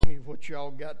what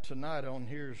y'all got tonight on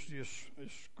here is just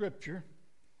scripture.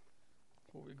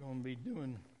 What we're going to be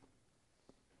doing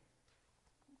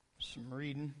some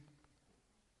reading.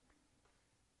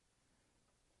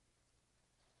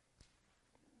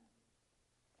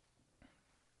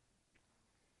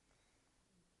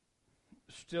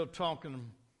 Still talking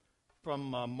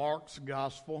from Mark's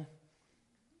Gospel.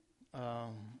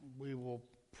 We will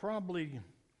probably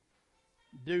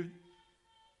do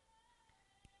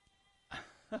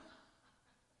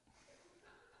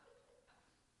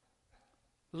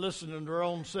listening to their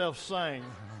own self sing.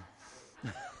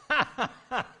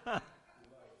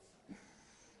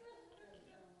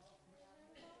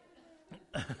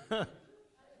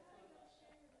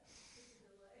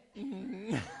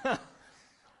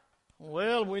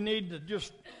 Well, we need to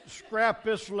just scrap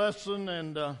this lesson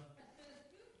and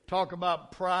talk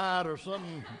about pride or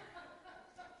something.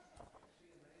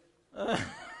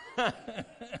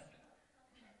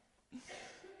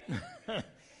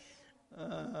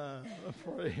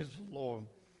 Praise the Lord.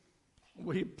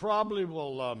 We probably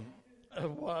will, what I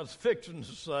was fixing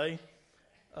to say,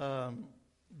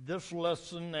 this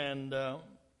lesson and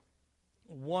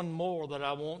one more that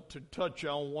I want to touch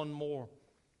on, one more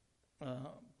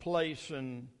place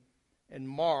in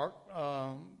Mark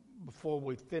before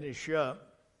we finish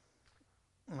up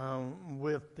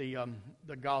with the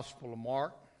Gospel of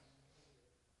Mark.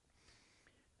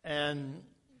 And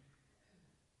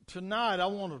tonight I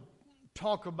want to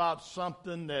talk about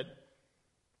something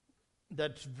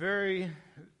that's very,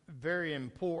 very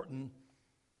important,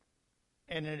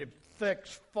 and it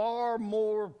affects far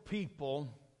more people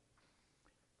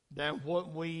than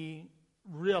what we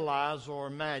realize or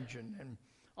imagine. And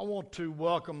I want to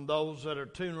welcome those that are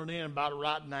tuning in about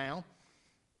right now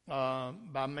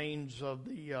by means of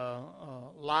the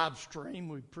live stream.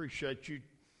 We appreciate you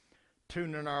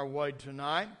tuning our way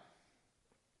tonight.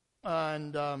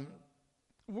 And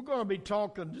we're going to be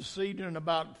talking this evening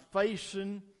about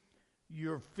facing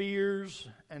your fears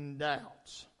and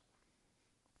doubts.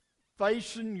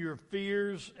 Facing your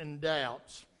fears and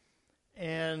doubts.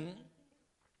 And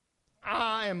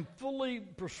I am fully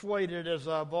persuaded, as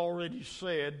I've already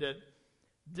said, that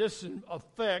this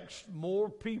affects more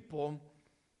people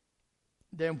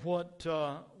than what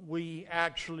we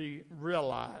actually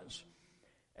realize.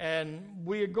 And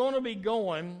we are going to be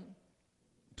going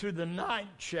to the 9th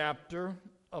chapter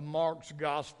of Mark's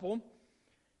Gospel,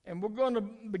 and we're going to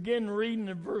begin reading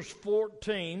in verse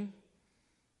 14,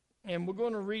 and we're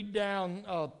going to read down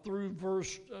through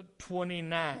verse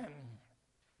 29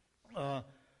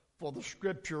 for the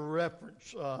scripture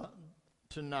reference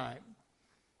tonight.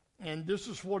 And this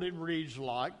is what it reads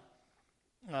like.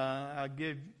 I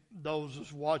give those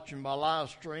that's watching by live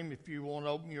stream, if you want to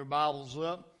open your Bibles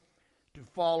up to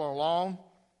follow along,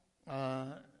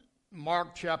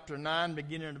 Mark chapter 9,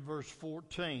 beginning at verse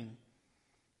 14.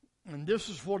 And this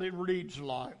is what it reads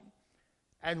like.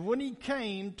 And when he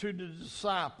came to the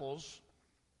disciples,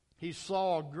 he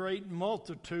saw a great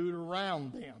multitude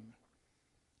around them,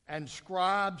 and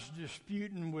scribes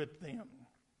disputing with them.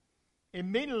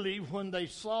 Immediately when they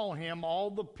saw him, all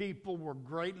the people were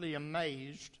greatly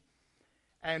amazed,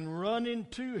 and running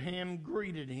to him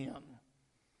greeted him.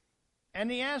 And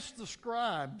he asked the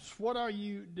scribes, "What are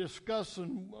you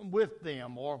discussing with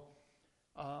them?" Or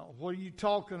what are you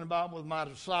talking about with my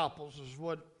disciples, is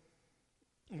what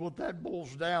that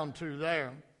boils down to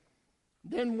there.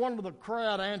 Then one of the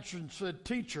crowd answered and said,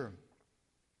 "Teacher,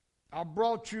 I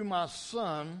brought you my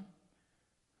son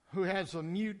who has a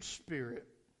mute spirit.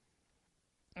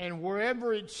 And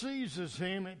wherever it seizes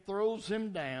him, it throws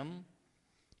him down.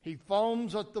 He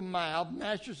foams at the mouth,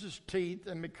 gnashes his teeth,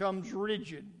 and becomes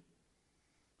rigid.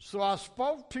 So I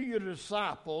spoke to your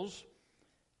disciples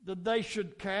that they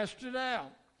should cast it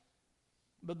out,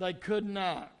 but they could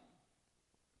not."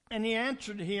 And he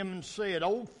answered him and said,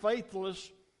 "O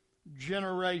faithless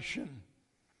generation,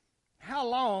 how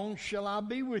long shall I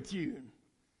be with you?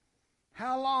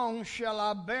 How long shall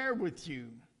I bear with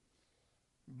you?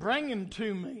 Bring him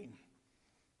to me."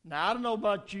 Now, I don't know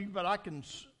about you, but I can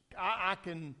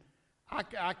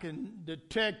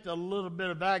detect a little bit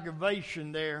of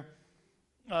aggravation there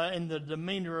in the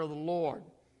demeanor of the Lord.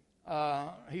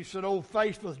 He said, "O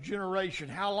faithless generation,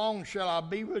 how long shall I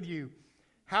be with you?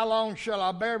 How long shall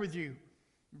I bear with you?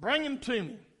 Bring him to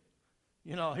me."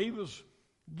 You know, he was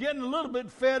getting a little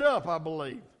bit fed up, I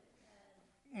believe.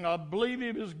 I believe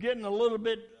he was getting a little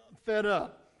bit fed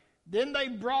up. Then they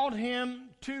brought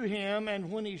him to him,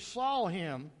 and when he saw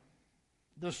him,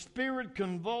 the spirit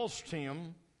convulsed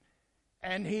him,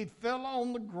 and he fell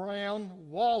on the ground,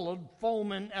 wallowed,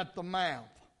 foaming at the mouth.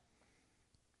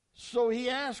 So he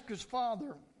asked his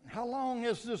father, How long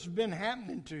has this been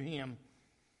happening to him?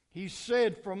 He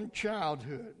said, from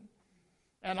childhood.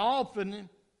 And often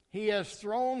he has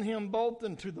thrown him both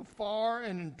into the fire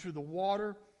and into the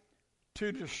water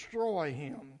to destroy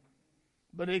him.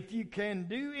 But if you can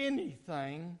do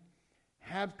anything,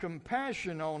 have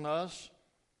compassion on us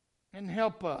and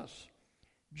help us.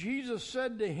 Jesus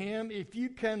said to him, if you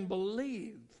can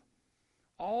believe,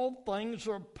 all things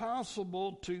are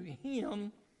possible to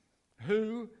him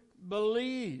who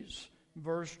believes.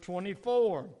 Verse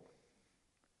 24.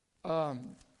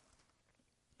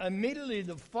 Immediately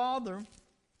the father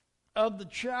of the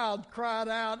child cried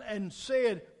out and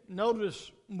said,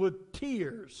 notice with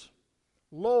tears,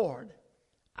 Lord,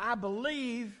 I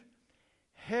believe,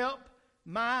 help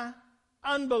my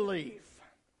unbelief.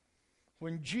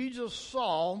 When Jesus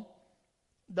saw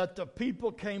that the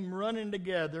people came running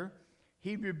together,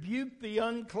 he rebuked the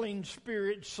unclean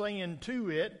spirit, saying to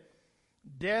it,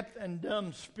 deaf and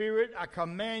dumb spirit, I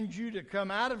command you to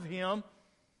come out of him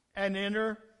and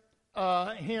enter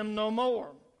him no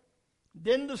more.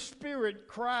 Then the spirit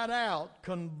cried out,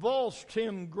 convulsed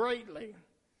him greatly,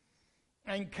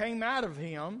 and came out of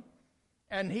him,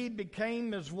 and he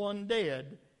became as one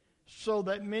dead, so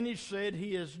that many said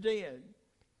he is dead.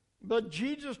 But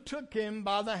Jesus took him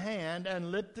by the hand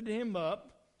and lifted him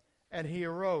up, and he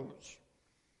arose.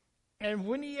 And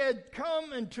when he had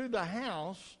come into the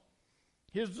house,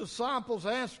 his disciples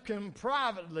asked him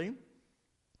privately,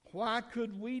 why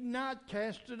could we not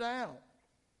cast it out?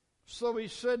 So he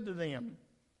said to them,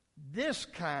 this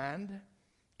kind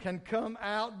can come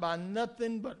out by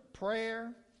nothing but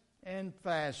prayer and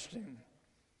fasting.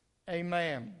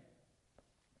 Amen.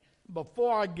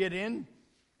 Before I get in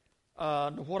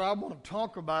what I want to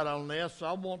talk about on this,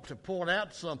 I want to point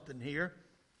out something here.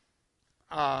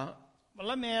 But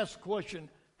let me ask a question.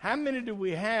 How many do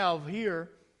we have here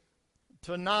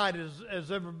tonight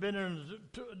has ever been in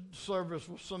a service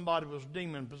where somebody was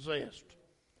demon-possessed?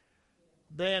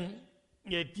 Then,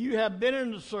 if you have been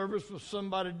in a service with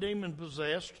somebody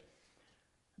demon-possessed,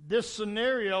 this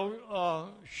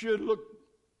scenario should look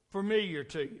familiar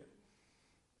to you.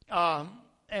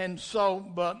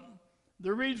 But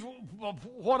the reason,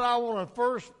 what I want to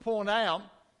first point out,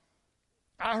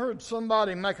 I heard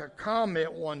somebody make a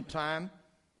comment one time,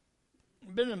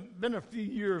 been a few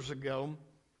years ago.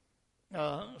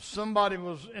 Somebody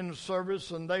was in the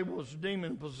service and they was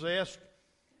demon possessed,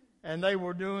 and they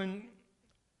were doing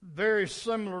very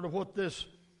similar to what this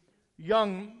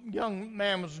young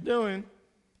man was doing,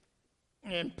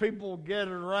 and people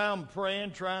gathered around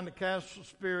praying, trying to cast the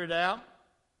spirit out.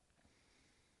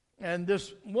 And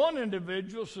this one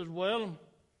individual said, well,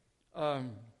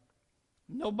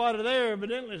 nobody there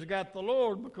evidently has got the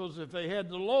Lord, because if they had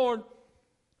the Lord,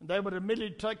 they would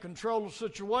immediately take control of the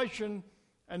situation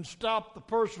and stop the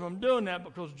person from doing that,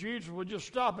 because Jesus would just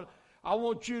stop it. I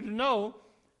want you to know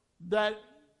that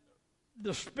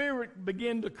the spirit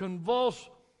began to convulse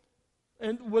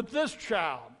with this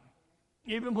child,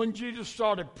 even when Jesus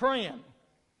started praying.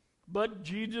 But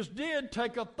Jesus did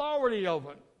take authority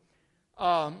over it.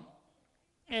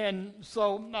 And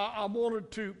so I wanted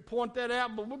to point that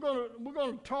out, but we're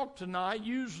going to talk tonight,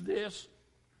 use this,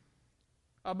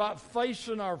 about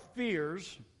facing our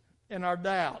fears and our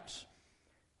doubts.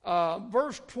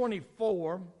 Verse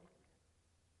 24,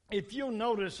 if you'll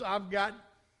notice, I've got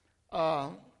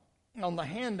on the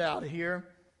handout here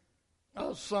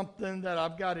something that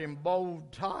I've got in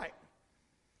bold type.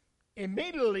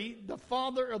 Immediately the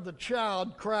father of the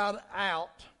child cried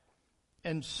out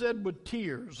and said with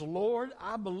tears, Lord,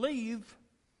 I believe,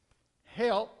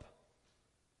 help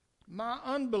my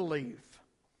unbelief.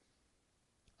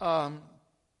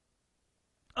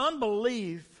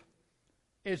 Unbelief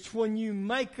is when you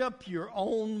make up your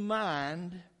own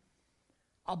mind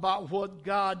about what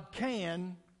God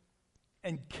can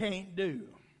and can't do.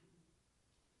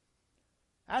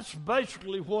 That's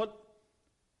basically what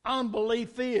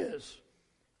unbelief is.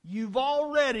 You've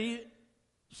already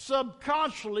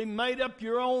subconsciously made up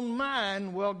your own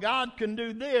mind, well, God can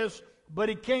do this, but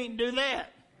he can't do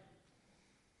that.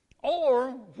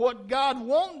 Or what God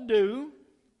won't do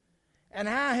and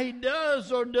how he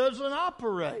does or doesn't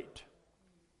operate.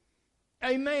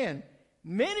 Amen.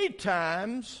 Many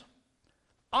times,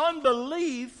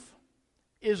 unbelief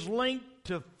is linked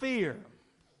to fear.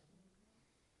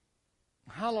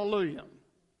 Hallelujah.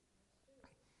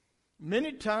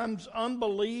 Many times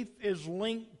unbelief is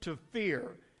linked to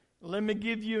fear. Let me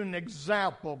give you an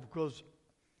example, because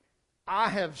I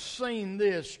have seen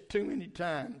this too many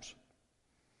times.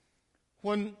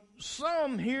 When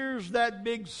some hears that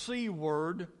big C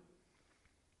word,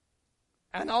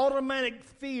 an automatic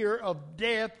fear of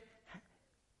death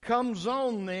comes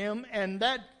on them, and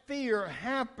that fear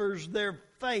hampers their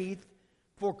faith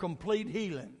for complete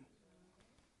healing.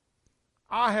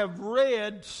 I have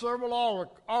read several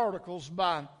articles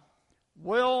by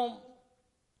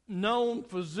well-known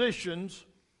physicians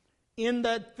in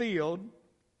that field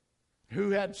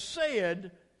who had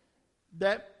said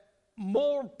that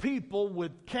more people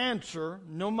with cancer,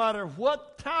 no matter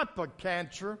what type of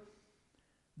cancer,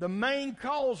 the main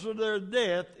cause of their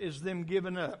death is them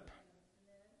giving up.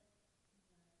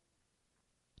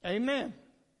 Amen.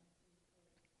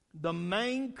 The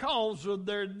main cause of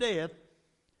their death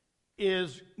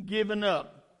is giving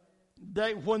up.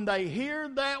 When they hear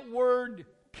that word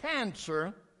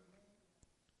cancer,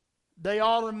 they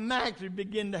automatically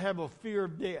begin to have a fear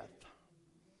of death.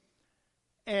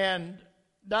 And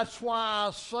that's why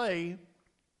I say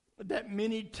that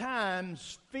many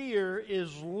times fear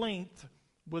is linked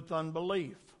with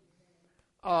unbelief.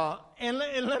 And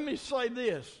let me say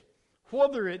this.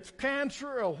 Whether it's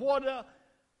cancer or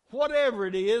whatever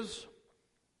it is,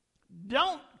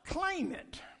 don't claim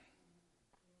it.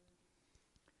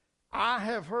 I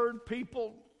have heard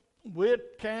people with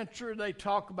cancer, they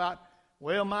talk about,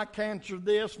 well, my cancer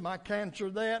this, my cancer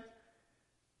that.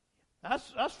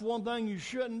 That's one thing you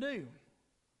shouldn't do.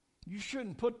 You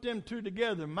shouldn't put them two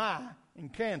together, my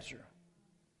and cancer.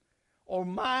 Or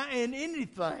my and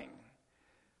anything.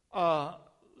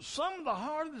 Some of the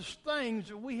hardest things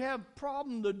that we have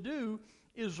problem to do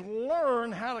is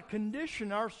learn how to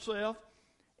condition ourselves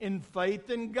in faith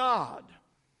in God.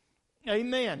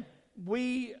 Amen.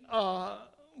 We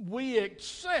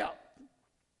accept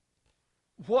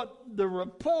what the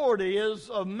report is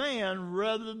of man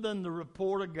rather than the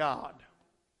report of God.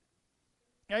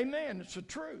 Amen. It's the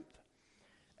truth.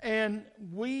 And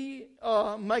we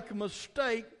make a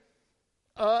mistake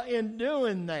in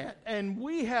doing that. And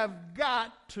we have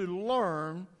got to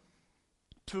learn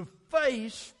to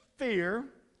face fear,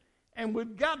 and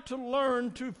we've got to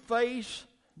learn to face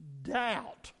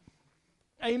doubt.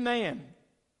 Amen.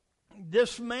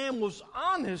 This man was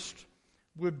honest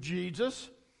with Jesus.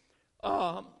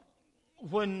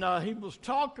 When he was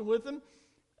talking with him,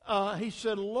 he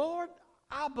said, Lord,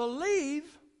 I believe,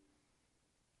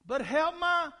 but help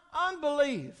my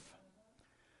unbelief.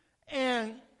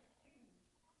 And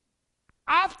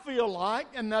I feel like,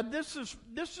 and now this is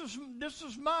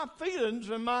my feelings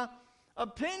and my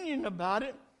opinion about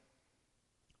it.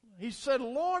 He said,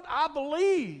 Lord, I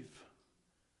believe,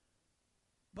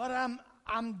 but I'm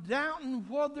doubting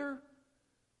whether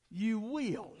you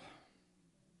will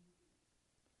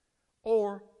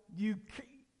or you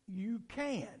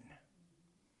can.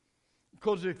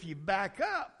 Because if you back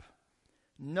up,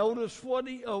 notice what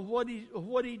he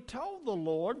told the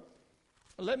Lord.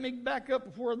 Let me back up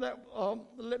before that.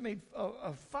 Let me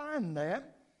find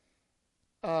that.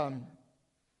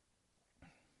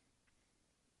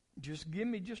 Just give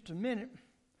me just a minute.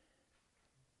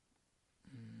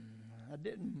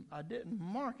 I didn't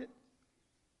mark it.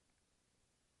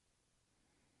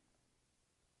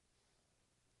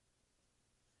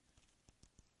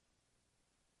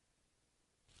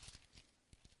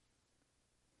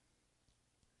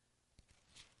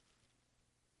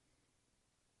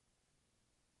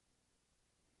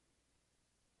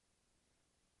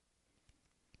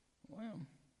 Well,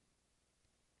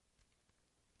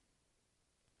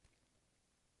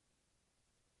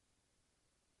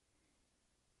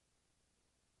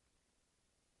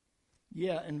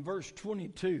 yeah, in verse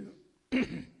 22.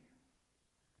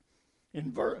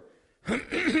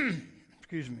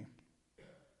 Excuse me.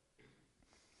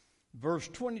 Verse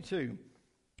 22.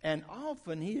 And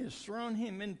often he has thrown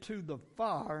him into the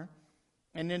fire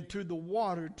and into the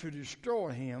water to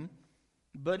destroy him.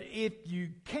 But if you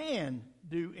can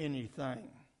do anything.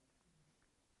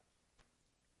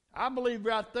 I believe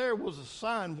right there was a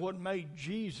sign what made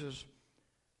Jesus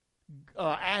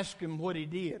ask him what he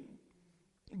did.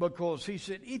 Because he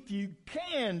said, if you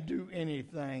can do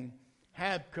anything,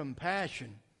 have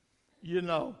compassion. You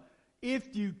know,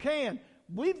 if you can.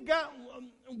 We've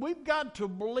got to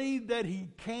believe that he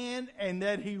can and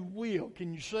that he will.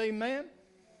 Can you say amen?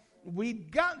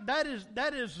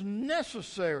 That is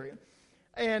necessary.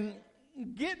 And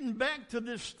getting back to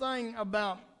this thing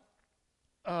about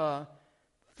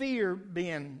fear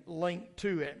being linked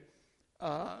to it,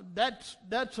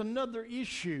 that's another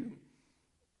issue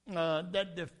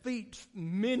that defeats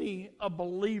many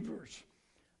believers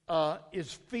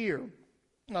is fear.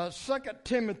 2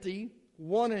 Timothy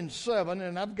 1:7,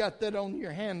 and I've got that on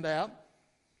your handout,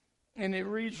 and it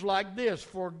reads like this: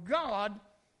 For God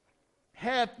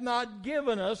hath not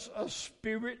given us a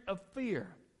spirit of fear,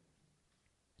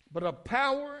 but of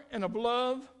power and of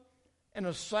love and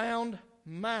a sound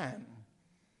mind.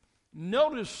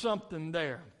 Notice something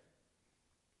there.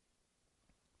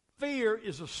 Fear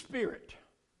is a spirit.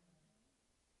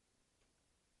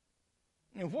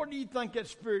 And where do you think that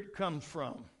spirit comes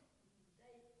from?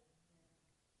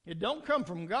 It don't come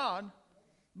from God,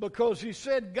 because he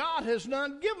said God has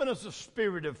not given us a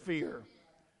spirit of fear.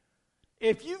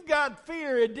 If you've got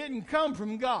fear, it didn't come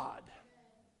from God.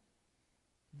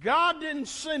 God didn't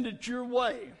send it your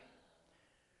way.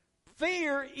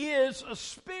 Fear is a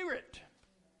spirit.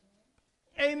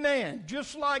 Amen.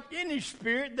 Just like any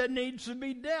spirit that needs to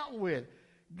be dealt with.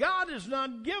 God has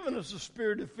not given us a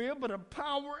spirit of fear, but of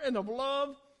power and of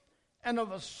love and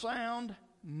of a sound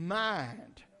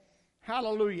mind.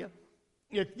 Hallelujah.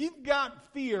 If you've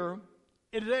got fear,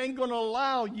 it ain't going to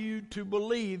allow you to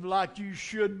believe like you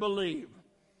should believe.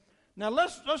 Now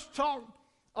let's talk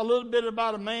a little bit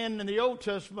about a man in the Old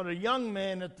Testament, a young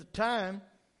man at the time,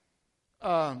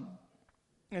 and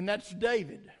that's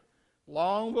David.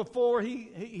 Long before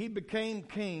he became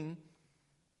king,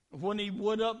 when he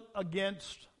went up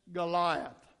against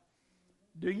Goliath.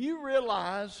 Do you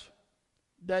realize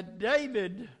that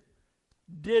David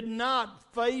did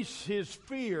not face his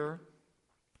fear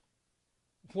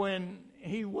when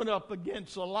he went up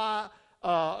against Goliath?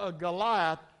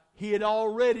 He had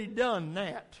already done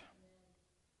that.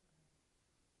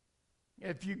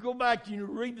 If you go back and you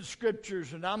read the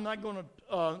scriptures, and I'm not going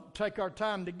to take our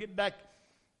time to get back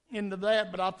into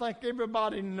that, but I think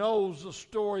everybody knows the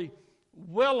story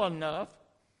well enough.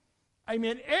 I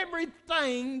mean,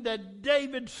 everything that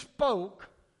David spoke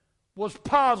was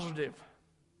positive.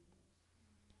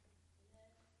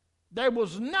 There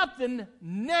was nothing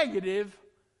negative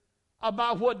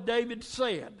about what David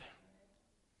said.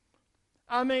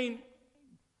 I mean,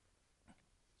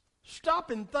 stop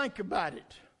and think about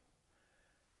it.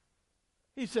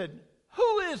 He said,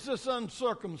 who is this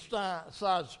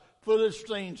uncircumcised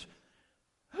Philistines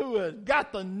who has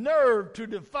got the nerve to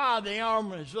defy the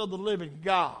armies of the living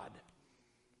God?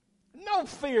 No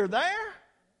fear there.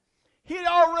 He'd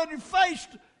already faced,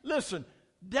 listen,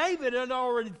 David had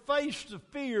already faced the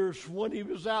fears when he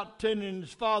was out tending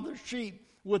his father's sheep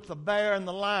with the bear and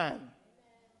the lion.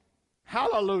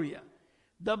 Hallelujah.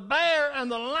 The bear and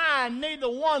the lion, neither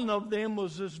one of them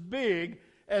was as big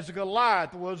as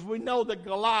Goliath was. We know that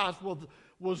Goliath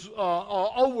was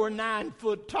over 9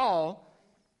 foot tall.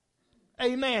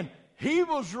 Amen. He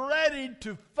was ready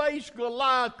to face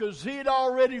Goliath because he had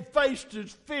already faced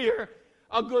his fear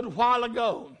a good while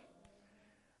ago.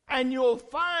 And you'll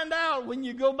find out when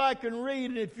you go back and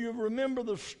read, if you remember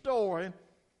the story,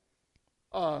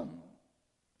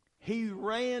 he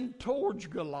ran towards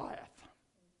Goliath.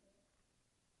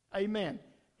 Amen.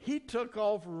 He took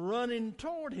off running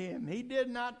toward him. He did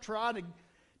not try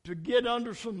to get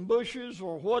under some bushes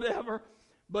or whatever,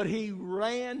 but he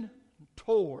ran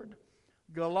toward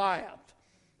Goliath.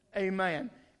 Amen.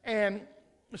 And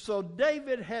so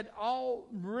David had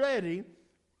already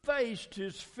faced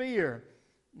his fear.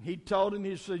 He told him,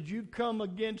 he said, you come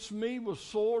against me with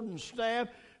sword and staff,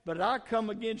 but I come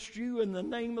against you in the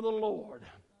name of the Lord.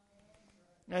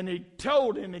 And he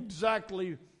told him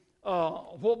exactly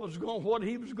what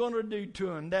he was going to do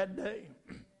to him that day.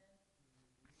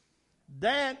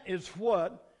 That is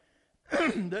what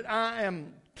that I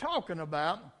am talking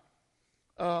about.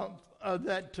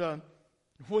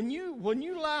 When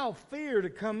you allow fear to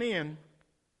come in,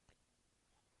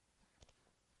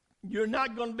 you're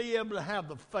not going to be able to have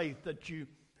the faith that you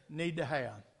need to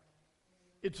have.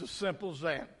 It's as simple as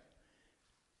that.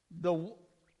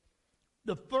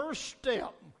 The first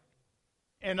step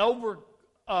in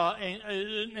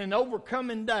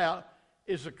overcoming doubt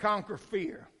is to conquer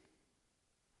fear.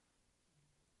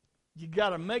 You got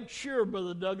to make sure,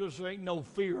 Brother Douglas, there ain't no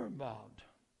fear involved.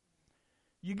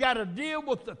 You got to deal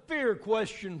with the fear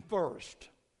question first.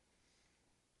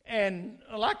 And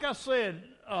like I said,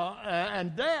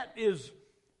 and that is,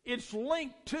 it's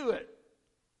linked to it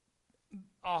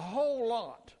a whole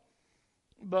lot.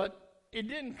 But it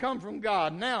didn't come from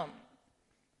God. Now,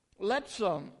 let's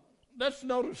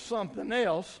notice something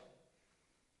else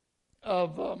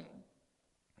of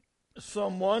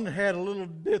someone who had a little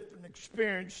different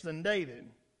experience than David.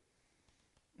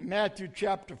 Matthew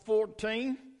chapter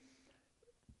 14,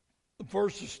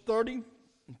 verses 30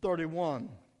 and 31.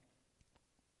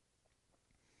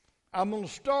 I'm going to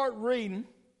start reading,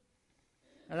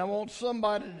 and I want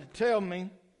somebody to tell me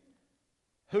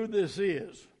who this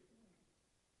is.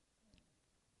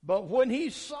 But when he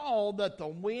saw that the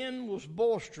wind was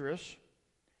boisterous,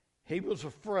 he was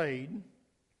afraid,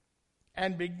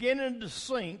 and beginning to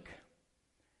sink,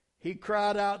 he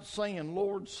cried out, saying,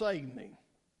 Lord, save me.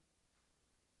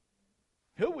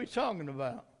 Who are we talking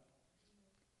about?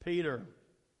 Peter.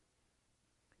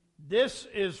 This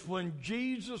is when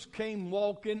Jesus came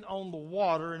walking on the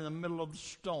water in the middle of the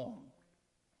storm.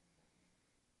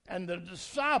 And the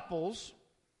disciples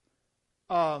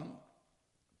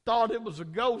thought it was a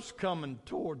ghost coming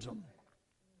towards them.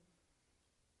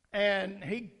 And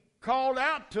he called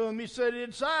out to him. He said,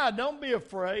 "It's I, don't be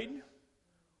afraid."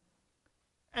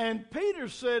 And Peter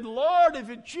said, "Lord, if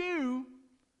it's you,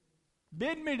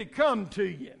 bid me to come to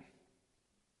you."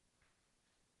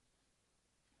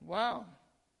 Wow.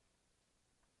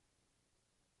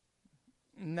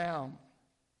 Now,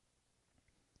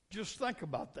 just think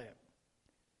about that.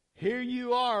 Here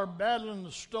you are battling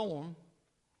the storm.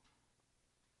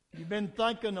 You've been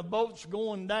thinking the boat's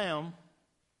going down.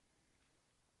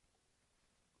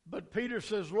 But Peter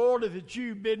says, "Lord, if it's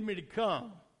you, bid me to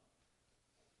come."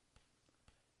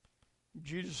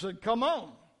 Jesus said, "Come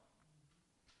on."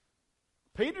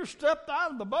 Peter stepped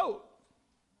out of the boat.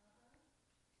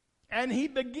 And he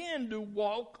began to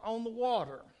walk on the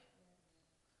water.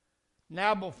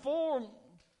 Now, before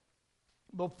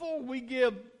we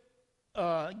get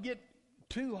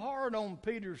too hard on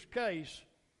Peter's case,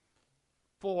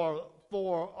 for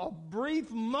a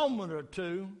brief moment or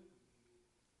two,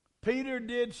 Peter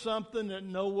did something that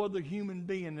no other human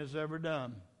being has ever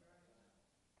done.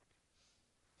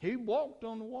 He walked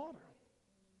on the water.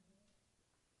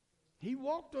 He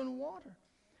walked on the water.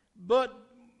 But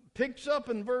picks up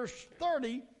in verse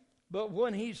 30, but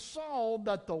when he saw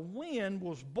that the wind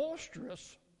was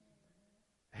boisterous,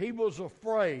 he was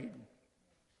afraid.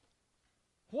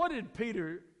 What did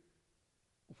Peter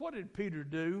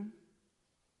do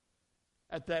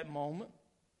at that moment?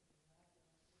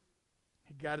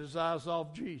 He got his eyes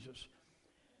off Jesus.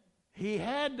 He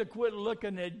had to quit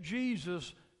looking at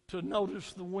Jesus to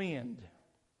notice the wind.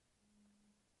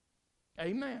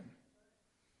 Amen.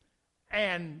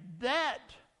 And that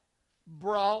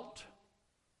brought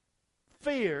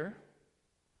fear.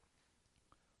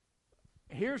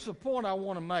 Here's the point I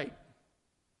want to make.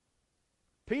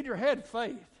 Peter had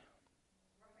faith.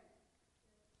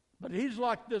 But he's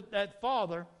like that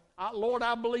father, "Lord,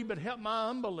 I believe, but help my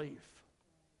unbelief."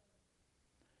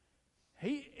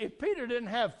 If Peter didn't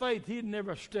have faith, he'd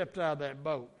never stepped out of that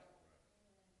boat.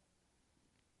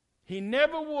 He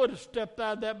never would have stepped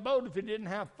out of that boat if he didn't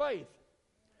have faith.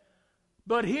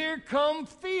 But here come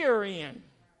fear in.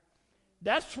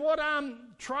 That's what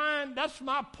I'm trying, that's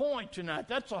my point tonight.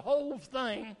 That's the whole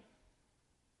thing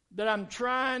that I'm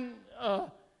trying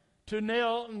to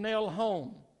nail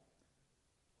home.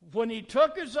 When he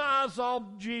took his eyes off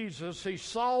Jesus, he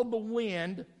saw the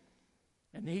wind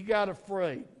and he got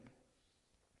afraid.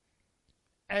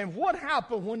 And what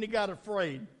happened when he got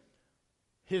afraid?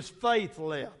 His faith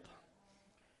left.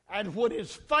 And when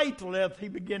his faith left, he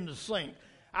began to sink.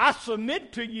 I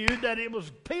submit to you that it was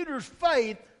Peter's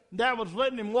faith that was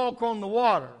letting him walk on the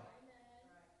water.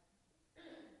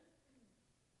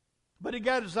 But he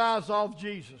got his eyes off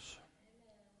Jesus.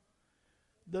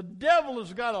 The devil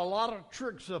has got a lot of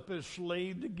tricks up his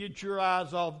sleeve to get your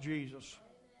eyes off Jesus.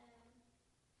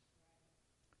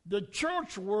 The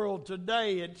church world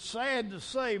today, it's sad to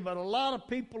say, but a lot of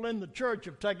people in the church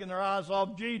have taken their eyes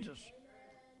off Jesus.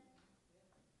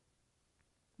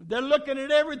 They're looking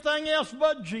at everything else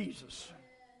but Jesus.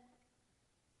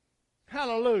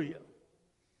 Hallelujah.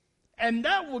 And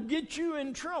that will get you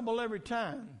in trouble every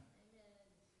time.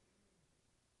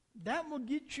 That will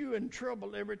get you in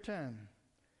trouble every time.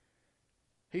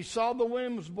 He saw the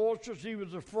wind was boisterous. He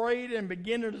was afraid and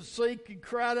beginning to seek. He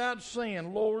cried out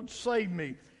saying, "Lord, save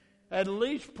me." At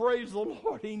least, praise the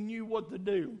Lord, he knew what to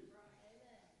do.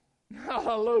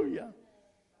 Hallelujah.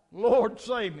 Lord,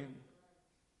 save me.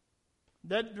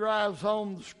 That drives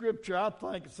home the scripture, I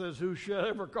think. It says, "Who shall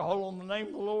ever call on the name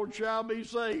of the Lord shall be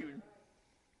saved."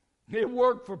 It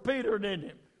worked for Peter, didn't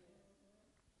it?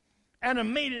 And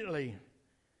immediately,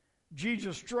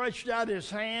 Jesus stretched out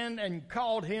his hand and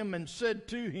called him and said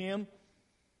to him,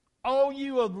 "O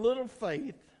you of little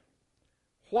faith,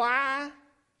 why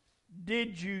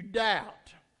did you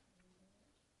doubt?"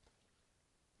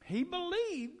 He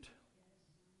believed,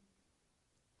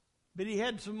 but he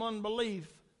had some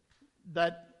unbelief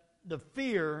that the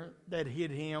fear that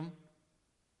hit him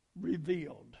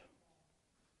revealed.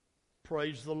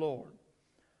 Praise the Lord.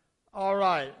 All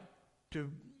right,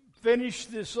 to finish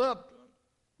this up,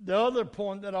 the other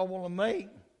point that I want to make,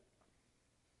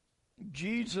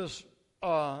 Jesus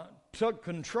took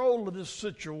control of this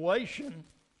situation.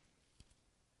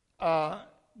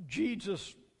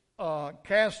 Jesus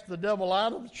cast the devil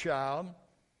out of the child,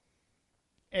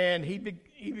 and he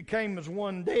became as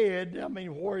one dead. I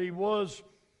mean, where he was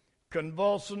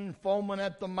convulsing, foaming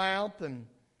at the mouth, and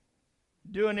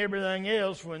doing everything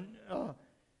else when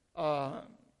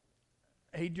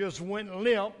he just went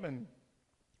limp, and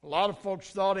a lot of folks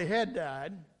thought he had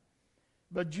died.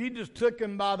 But Jesus took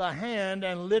him by the hand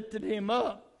and lifted him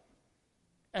up,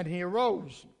 and he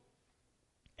arose.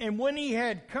 And when he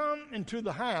had come into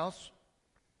the house,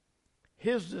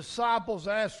 his disciples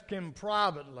asked him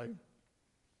privately,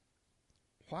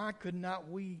 "Why could not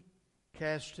we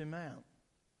cast him out?"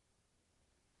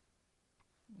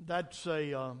 That's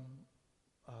a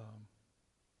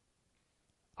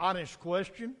honest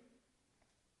question,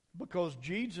 because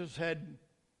Jesus had,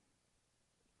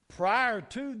 prior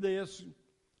to this,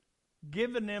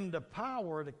 given them the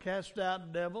power to cast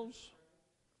out devils,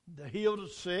 to heal the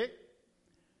sick.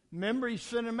 Remember, he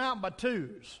sent them out by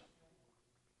twos.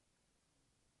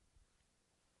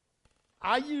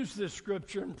 I used this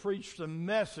scripture and preached a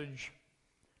message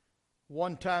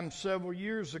one time several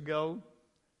years ago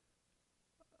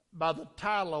by the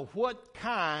title of "What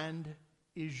Kind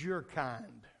is Your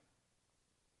Kind?"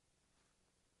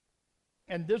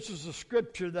 And this is the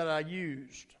scripture that I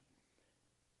used.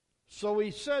 So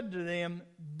he said to them,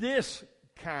 "This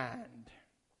kind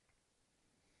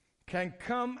can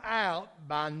come out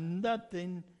by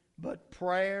nothing but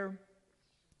prayer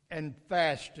and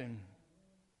fasting."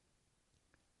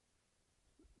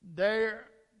 There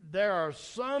are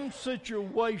some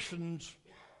situations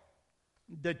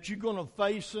that you're going to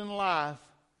face in life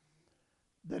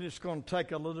that it's going to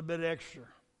take a little bit extra.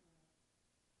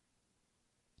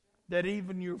 That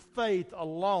even your faith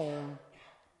alone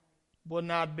will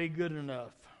not be good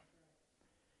enough.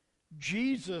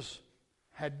 Jesus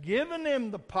had given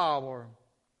them the power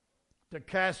to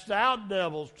cast out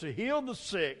devils, to heal the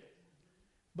sick,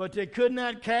 but they could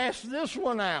not cast this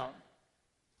one out.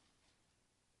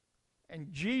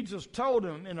 And Jesus told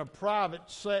him in a private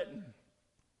setting,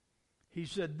 he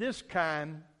said, "This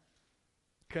kind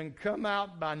can come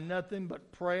out by nothing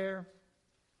but prayer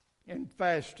and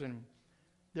fasting."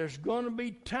 There's going to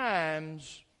be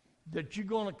times that you're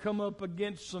going to come up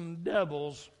against some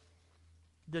devils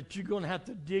that you're going to have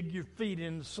to dig your feet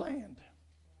in the sand.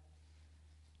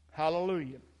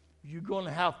 Hallelujah. You're going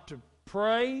to have to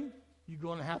pray. You're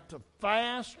going to have to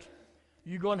fast.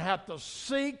 You're going to have to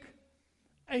seek,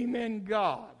 amen,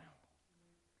 God.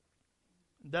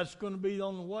 That's going to be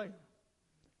on the way.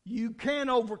 You can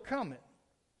overcome it.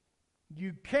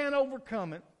 You can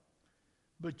overcome it,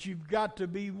 but you've got to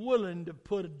be willing to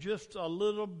put just a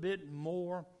little bit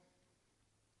more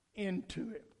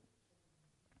into it.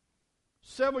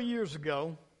 Several years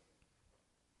ago,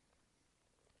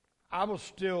 I was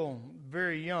still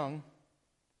very young,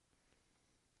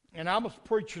 and I was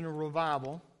preaching a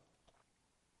revival.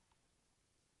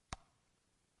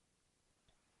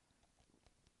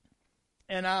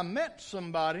 And I met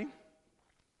somebody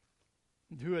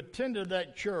who attended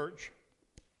that church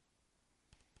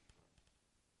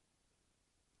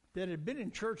that had been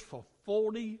in church for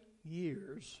 40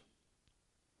 years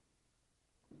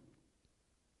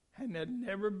and had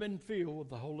never been filled with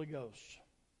the Holy Ghost.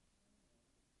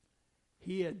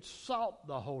 He had sought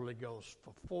the Holy Ghost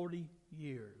for 40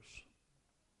 years.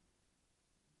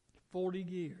 40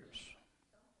 years.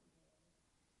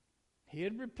 He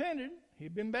had repented. He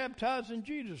had been baptized in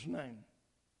Jesus' name.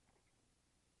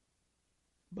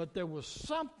 But there was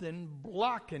something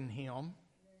blocking him.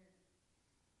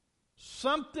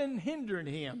 Something hindering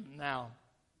him. Now,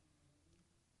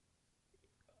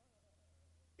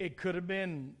 it could have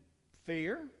been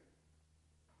fear.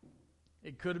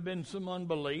 It could have been some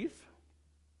unbelief.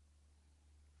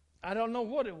 I don't know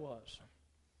what it was.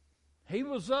 He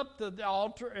was up to the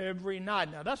altar every night.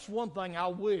 Now, that's one thing I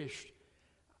wish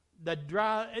that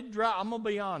I'm going to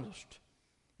be honest.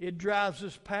 It drives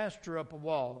this pastor up a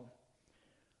wall.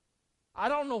 I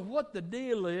don't know what the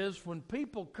deal is when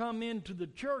people come into the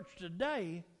church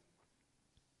today,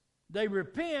 they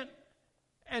repent,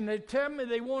 and they tell me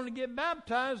they want to get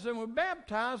baptized, and we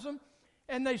baptize them,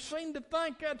 and they seem to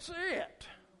think that's it.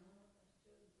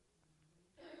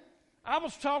 I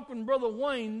was talking to Brother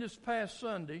Wayne this past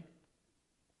Sunday,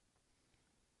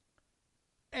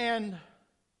 and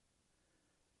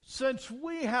since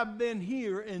we have been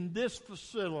here in this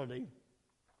facility,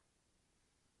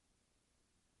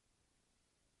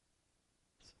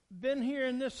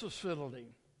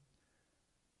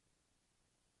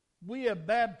 we have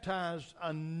baptized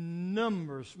a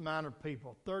numerous amount of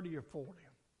people, 30 or 40.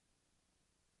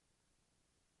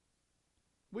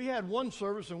 We had one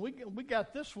service, and we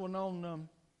got this one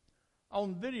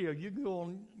on video. You can go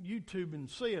on YouTube and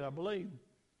see it, I believe.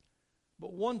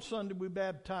 But one Sunday we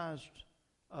baptized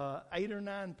 8 or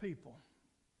 9 people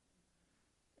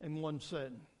in one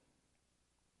setting.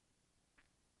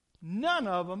 None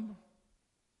of them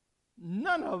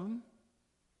none of them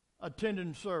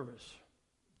attending service.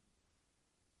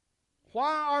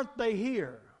 Why aren't they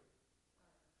here?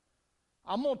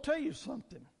 I'm going to tell you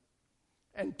something.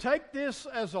 And take this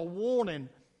as a warning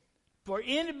for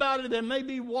anybody that may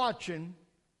be watching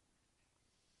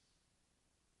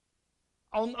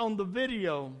on the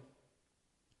video.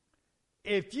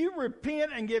 If you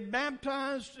repent and get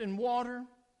baptized in water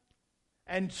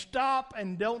and stop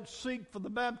and don't seek for the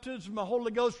baptism of the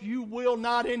Holy Ghost, you will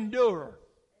not endure.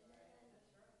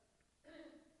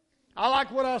 I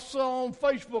like what I saw on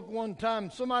Facebook one time.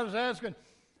 Somebody was asking,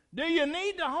 do you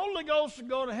need the Holy Ghost to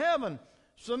go to heaven?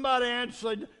 Somebody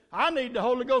answered, I need the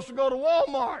Holy Ghost to go to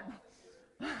Walmart.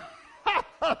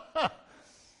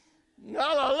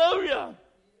 Hallelujah.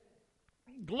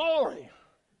 Glory.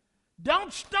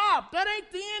 Don't stop. That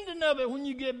ain't the ending of it when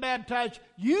you get baptized.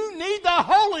 You need the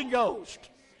Holy Ghost.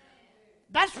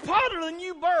 That's part of the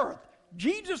new birth.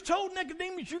 Jesus told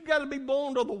Nicodemus, you've got to be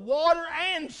born of the water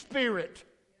and spirit.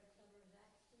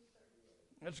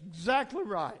 That's exactly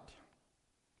right.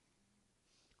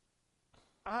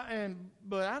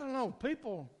 But I don't know,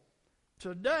 people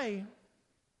today,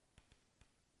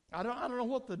 I don't know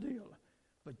what the deal is.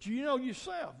 But you know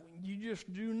yourself, you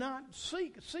just do not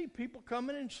see people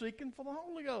coming and seeking for the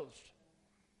Holy Ghost.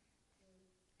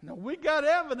 Now we got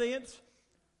evidence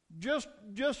just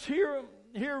here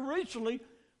recently,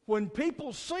 when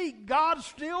people seek, God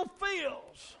still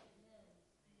fills.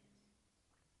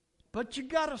 But you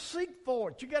got to seek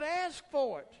for it. You got to ask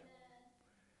for it.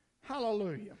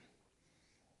 Hallelujah.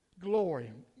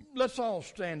 Glory. Let's all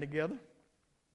stand together.